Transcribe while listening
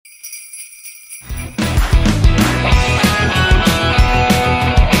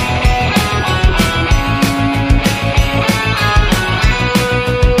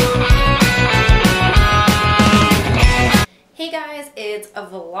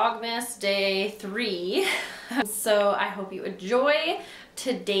of Vlogmas day 3. So I hope you enjoy.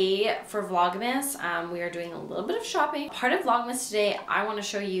 Today for Vlogmas, we are doing a little bit of shopping. Part of Vlogmas today, I want to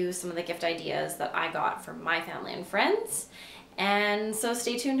show you some of the gift ideas that I got from my family and friends. And so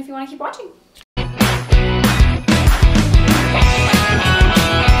stay tuned if you want to keep watching.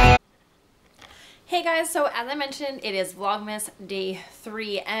 Hey guys, so as I mentioned, it is Vlogmas day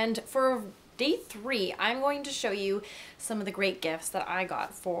 3, and for day 3, I'm going to show you some of the great gifts that I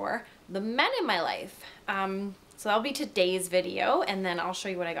got for the men in my life. So that'll be today's video, and then I'll show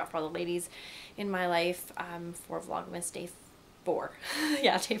you what I got for all the ladies in my life for Vlogmas day 4.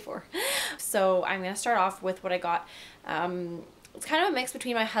 Yeah, day 4. So I'm going to start off with what I got. It's kind of a mix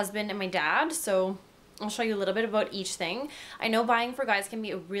between my husband and my dad, so I'll show you a little bit about each thing. I know buying for guys can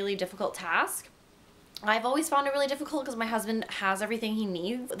be a really difficult task. I've always found it really difficult because my husband has everything he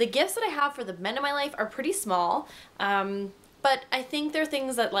needs. The gifts that I have for the men in my life are pretty small, but I think they're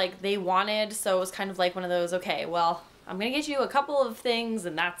things that like they wanted, so it was kind of like one of those, okay, well, I'm gonna get you a couple of things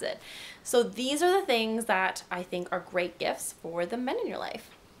and that's it. So these are the things that I think are great gifts for the men in your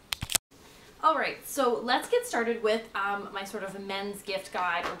life. Alright, so let's get started with my sort of men's gift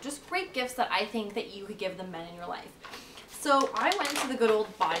guide, or just great gifts that I think that you could give the men in your life. So I went to the good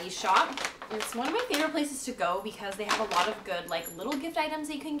old Body Shop. It's one of my favorite places to go because they have a lot of good like little gift items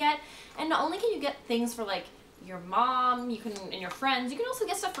that you can get. And not only can you get things for like your mom, and your friends, you can also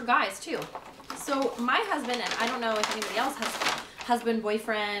get stuff for guys too. So my husband, and I don't know if anybody else has husband,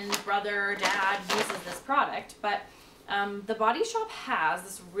 boyfriend, brother, dad uses this product, but the Body Shop has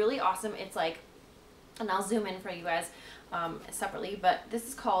this really awesome, it's like, and I'll zoom in for you guys separately, but this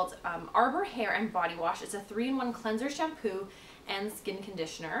is called Arbor Hair and Body Wash. It's a 3-in-1 cleanser, shampoo, and skin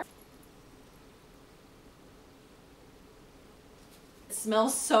conditioner. It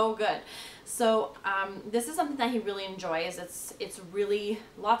smells so good. So this is something that he really enjoys. It's really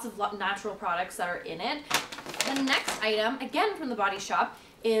lots of natural products that are in it. The next item, again from the Body Shop,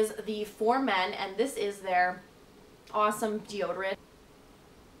 is the For Men, and this is their awesome deodorant.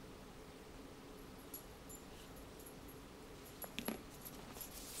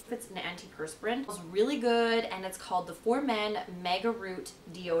 It's an antiperspirant. It's really good, and it's called the For Men Mega Root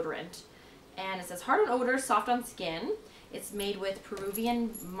Deodorant. And it says hard on odor, soft on skin. It's made with Peruvian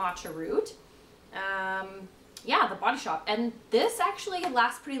matcha root. Yeah, the Body Shop. And this actually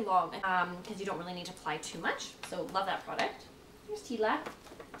lasts pretty long because you don't really need to apply too much. So love that product. Here's Tila.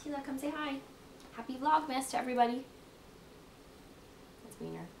 Tila, come say hi. Happy Vlogmas to everybody. That's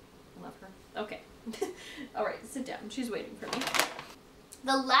Wiener. I love her. Okay. All right, sit down. She's waiting for me.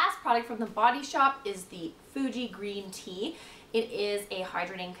 The last product from the Body Shop is the Fuji Green Tea. It is a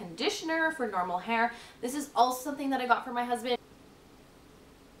hydrating conditioner for normal hair. This is also something that I got for my husband.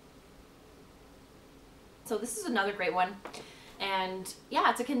 So this is another great one. And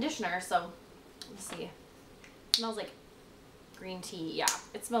yeah, it's a conditioner, so let's see. It smells like green tea. Yeah,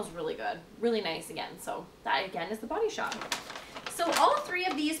 it smells really good. Really nice again. So that again is the Body Shop. So all 3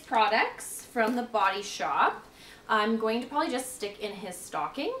 of these products from the Body Shop, I'm going to probably just stick in his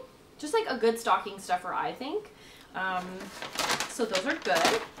stocking. Just like a good stocking stuffer, I think. So those are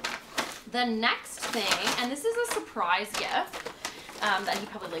good. The next thing, and this is a surprise gift that he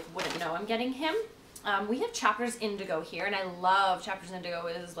probably like wouldn't know I'm getting him. We have Chapters Indigo here, and I love Chapters Indigo.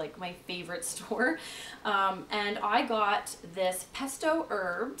 It is like my favorite store. And I got this pesto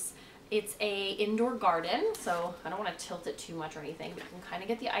herbs. It's a indoor garden, so I don't want to tilt it too much or anything, but you can kind of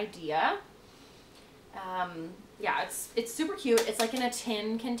get the idea. Yeah, it's super cute. It's like in a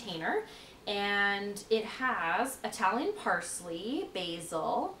tin container, and it has Italian parsley,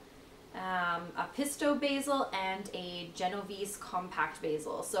 basil, a pesto basil, and a Genovese compact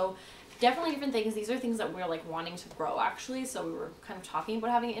basil. So definitely different things. These are things that we're like wanting to grow actually, so we were kind of talking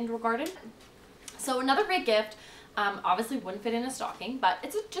about having an indoor garden. So another great gift. Obviously wouldn't fit in a stocking, but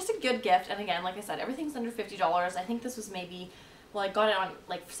it's just a good gift. And again, like I said, everything's under $50. I think this was maybe, well, I got it on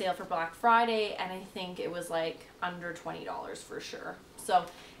like sale for Black Friday, and I think it was like under $20 for sure. So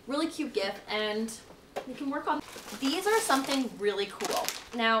really cute gift, and we can work on. These are something really cool.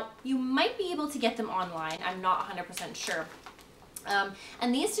 Now you might be able to get them online. I'm not 100% sure.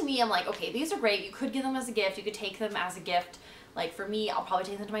 And these to me, I'm like, okay, these are great. You could give them as a gift. You could take them as a gift. Like for me, I'll probably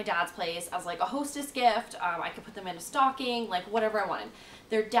take them to my dad's place as like a hostess gift. I could put them in a stocking, like whatever I wanted.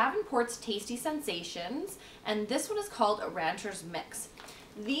 They're Davenport's Tasty Sensations, and this one is called a Rancher's Mix.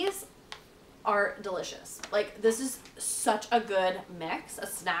 These are delicious. Like this is such a good mix, a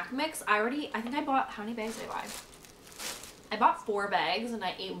snack mix. I think I bought, how many bags did I buy? I bought 4 bags and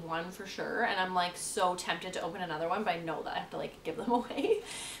I ate one for sure, and I'm like so tempted to open another one, but I know that I have to like give them away.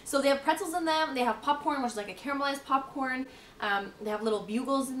 So they have pretzels in them, they have popcorn, which is like a caramelized popcorn. They have little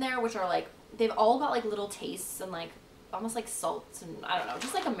bugles in there, which are like, they've all got like little tastes and like almost like salts and I don't know,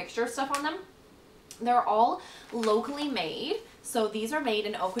 just like a mixture of stuff on them. They're all locally made. So these are made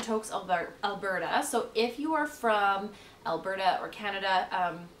in Okotoks, Alberta. So if you are from Alberta or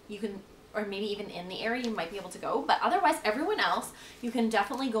Canada, you can, or maybe even in the area, you might be able to go. But otherwise, everyone else, you can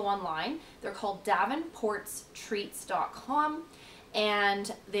definitely go online. They're called davenportstreats.com,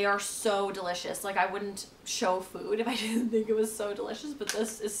 and they are so delicious. Like, I wouldn't show food if I didn't think it was so delicious, but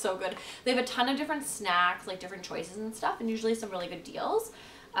this is so good. They have a ton of different snacks, like different choices and stuff, and usually some really good deals.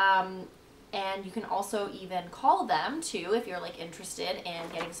 And you can also even call them too if you're like interested in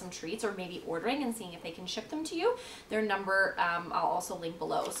getting some treats or maybe ordering and seeing if they can ship them to you. Their number I'll also link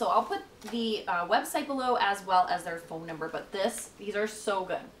below. So I'll put the website below as well as their phone number, but these are so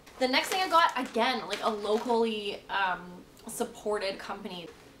good. The next thing I got, again, like a locally supported company.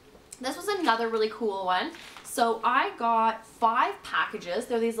 This was another really cool one. So I got 5 packages.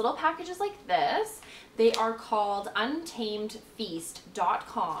 They're these little packages like this. They are called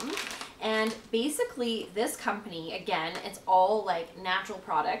unthamedfeast.com. And basically this company, again, it's all like natural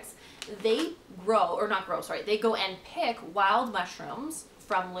products. They grow, or not grow, sorry, they go and pick wild mushrooms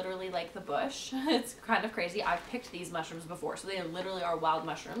from literally like the bush. It's kind of crazy. I've picked these mushrooms before, so they literally are wild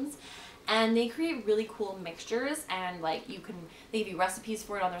mushrooms. And they create really cool mixtures, and like they give you recipes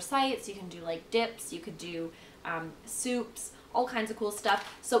for it on their site, so you can do like dips, you could do soups, all kinds of cool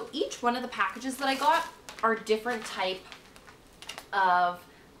stuff. So each one of the packages that I got are different type of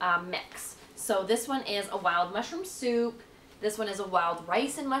mix. So this one is a wild mushroom soup. This one is a wild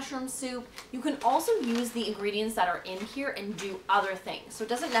rice and mushroom soup. You can also use the ingredients that are in here and do other things. So it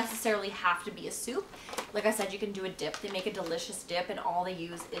doesn't necessarily have to be a soup. Like I said, you can do a dip. They make a delicious dip, and all they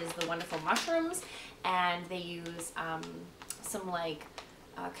use is the wonderful mushrooms, and they use some like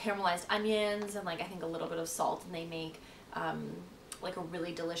caramelized onions and like I think a little bit of salt, and they make like a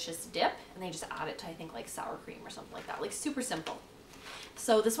really delicious dip, and they just add it to I think like sour cream or something like that. Like super simple.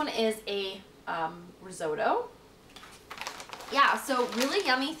 So this one is a risotto. Yeah, so really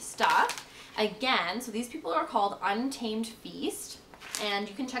yummy stuff. Again, so these people are called Untamed Feast, and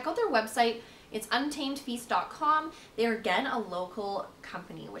you can check out their website. It's untamedfeast.com. They're, again, a local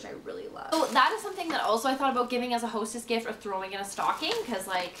company, which I really love. So that is something that also I thought about giving as a hostess gift or throwing in a stocking, because,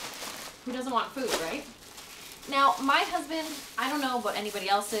 like, who doesn't want food, right? Now, my husband, I don't know about anybody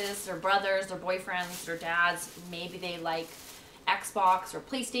else's, their brothers, their boyfriends, their dads, maybe they like Xbox or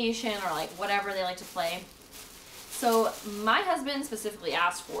PlayStation or, like, whatever they like to play. So my husband specifically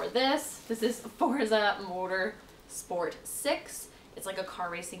asked for this. This is Forza Motorsport 6. It's like a car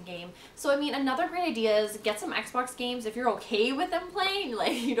racing game. So I mean, another great idea is get some Xbox games if you're okay with them playing,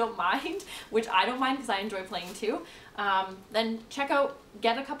 like you don't mind, which I don't mind because I enjoy playing too. Then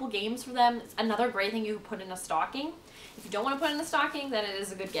get a couple games for them. It's another great thing you can put in a stocking. If you don't want to put in a stocking, then it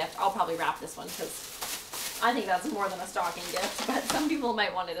is a good gift. I'll probably wrap this one because I think that's more than a stocking gift, but some people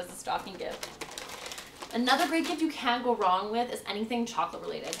might want it as a stocking gift. Another great gift you can't go wrong with is anything chocolate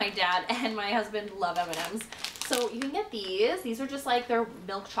related. My dad and my husband love M&Ms. So you can get these. These are just like their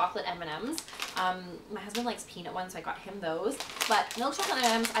milk chocolate M&Ms. My husband likes peanut ones, so I got him those. But milk chocolate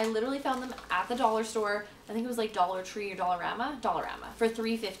M&Ms, I literally found them at the dollar store. I think it was like Dollar Tree or Dollarama for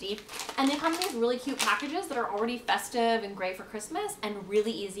 $3.50. And they come in these really cute packages that are already festive and great for Christmas and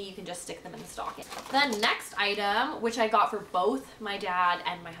really easy. You can just stick them in the stocking. The next item, which I got for both my dad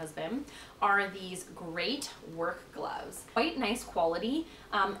and my husband, are these great work gloves. Quite nice quality.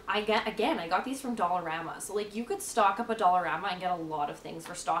 I got these from Dollarama. So like you could stock up a Dollarama and get a lot of things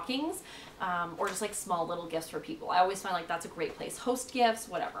for stockings, or just like small little gifts for people. I always find like that's a great place. Host gifts,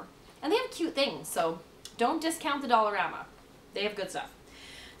 whatever. And they have cute things, so don't discount the Dollarama. They have good stuff.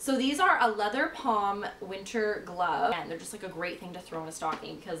 So these are a leather palm winter glove, and they're just like a great thing to throw in a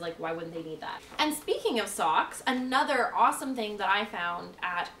stocking because like why wouldn't they need that? And speaking of socks, another awesome thing that I found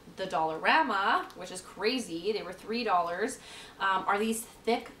at the Dollarama, which is crazy, they were $3, are these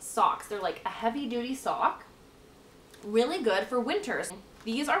thick socks. They're like a heavy duty sock, really good for winters.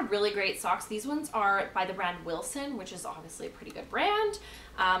 These are really great socks. These ones are by the brand Wilson, which is obviously a pretty good brand.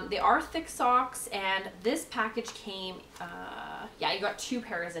 They are thick socks, and this package came, yeah, you got 2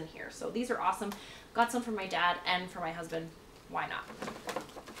 pairs in here. So these are awesome. Got some for my dad and for my husband. Why not?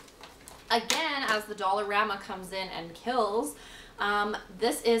 Again, as the Dollarama comes in and kills,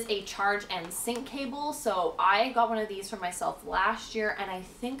 this is a charge and sync cable. So I got one of these for myself last year, and I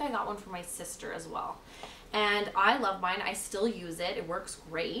think I got one for my sister as well. and I love mine. I still use it. It works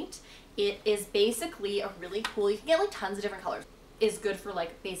great. It is basically a really cool, you can get like tons of different colors. Is good for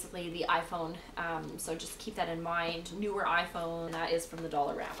like basically the iPhone, so just keep that in mind. Newer iPhone, that is from the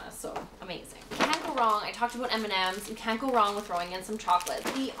Dollarama, so amazing. Can't go wrong. I talked about M&Ms. You can't go wrong with throwing in some chocolate.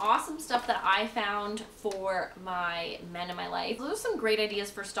 The awesome stuff that I found for my men in my life. Those are some great ideas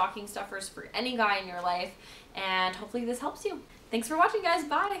for stocking stuffers for any guy in your life, and hopefully this helps you. Thanks for watching, guys.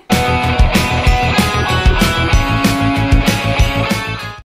 Bye.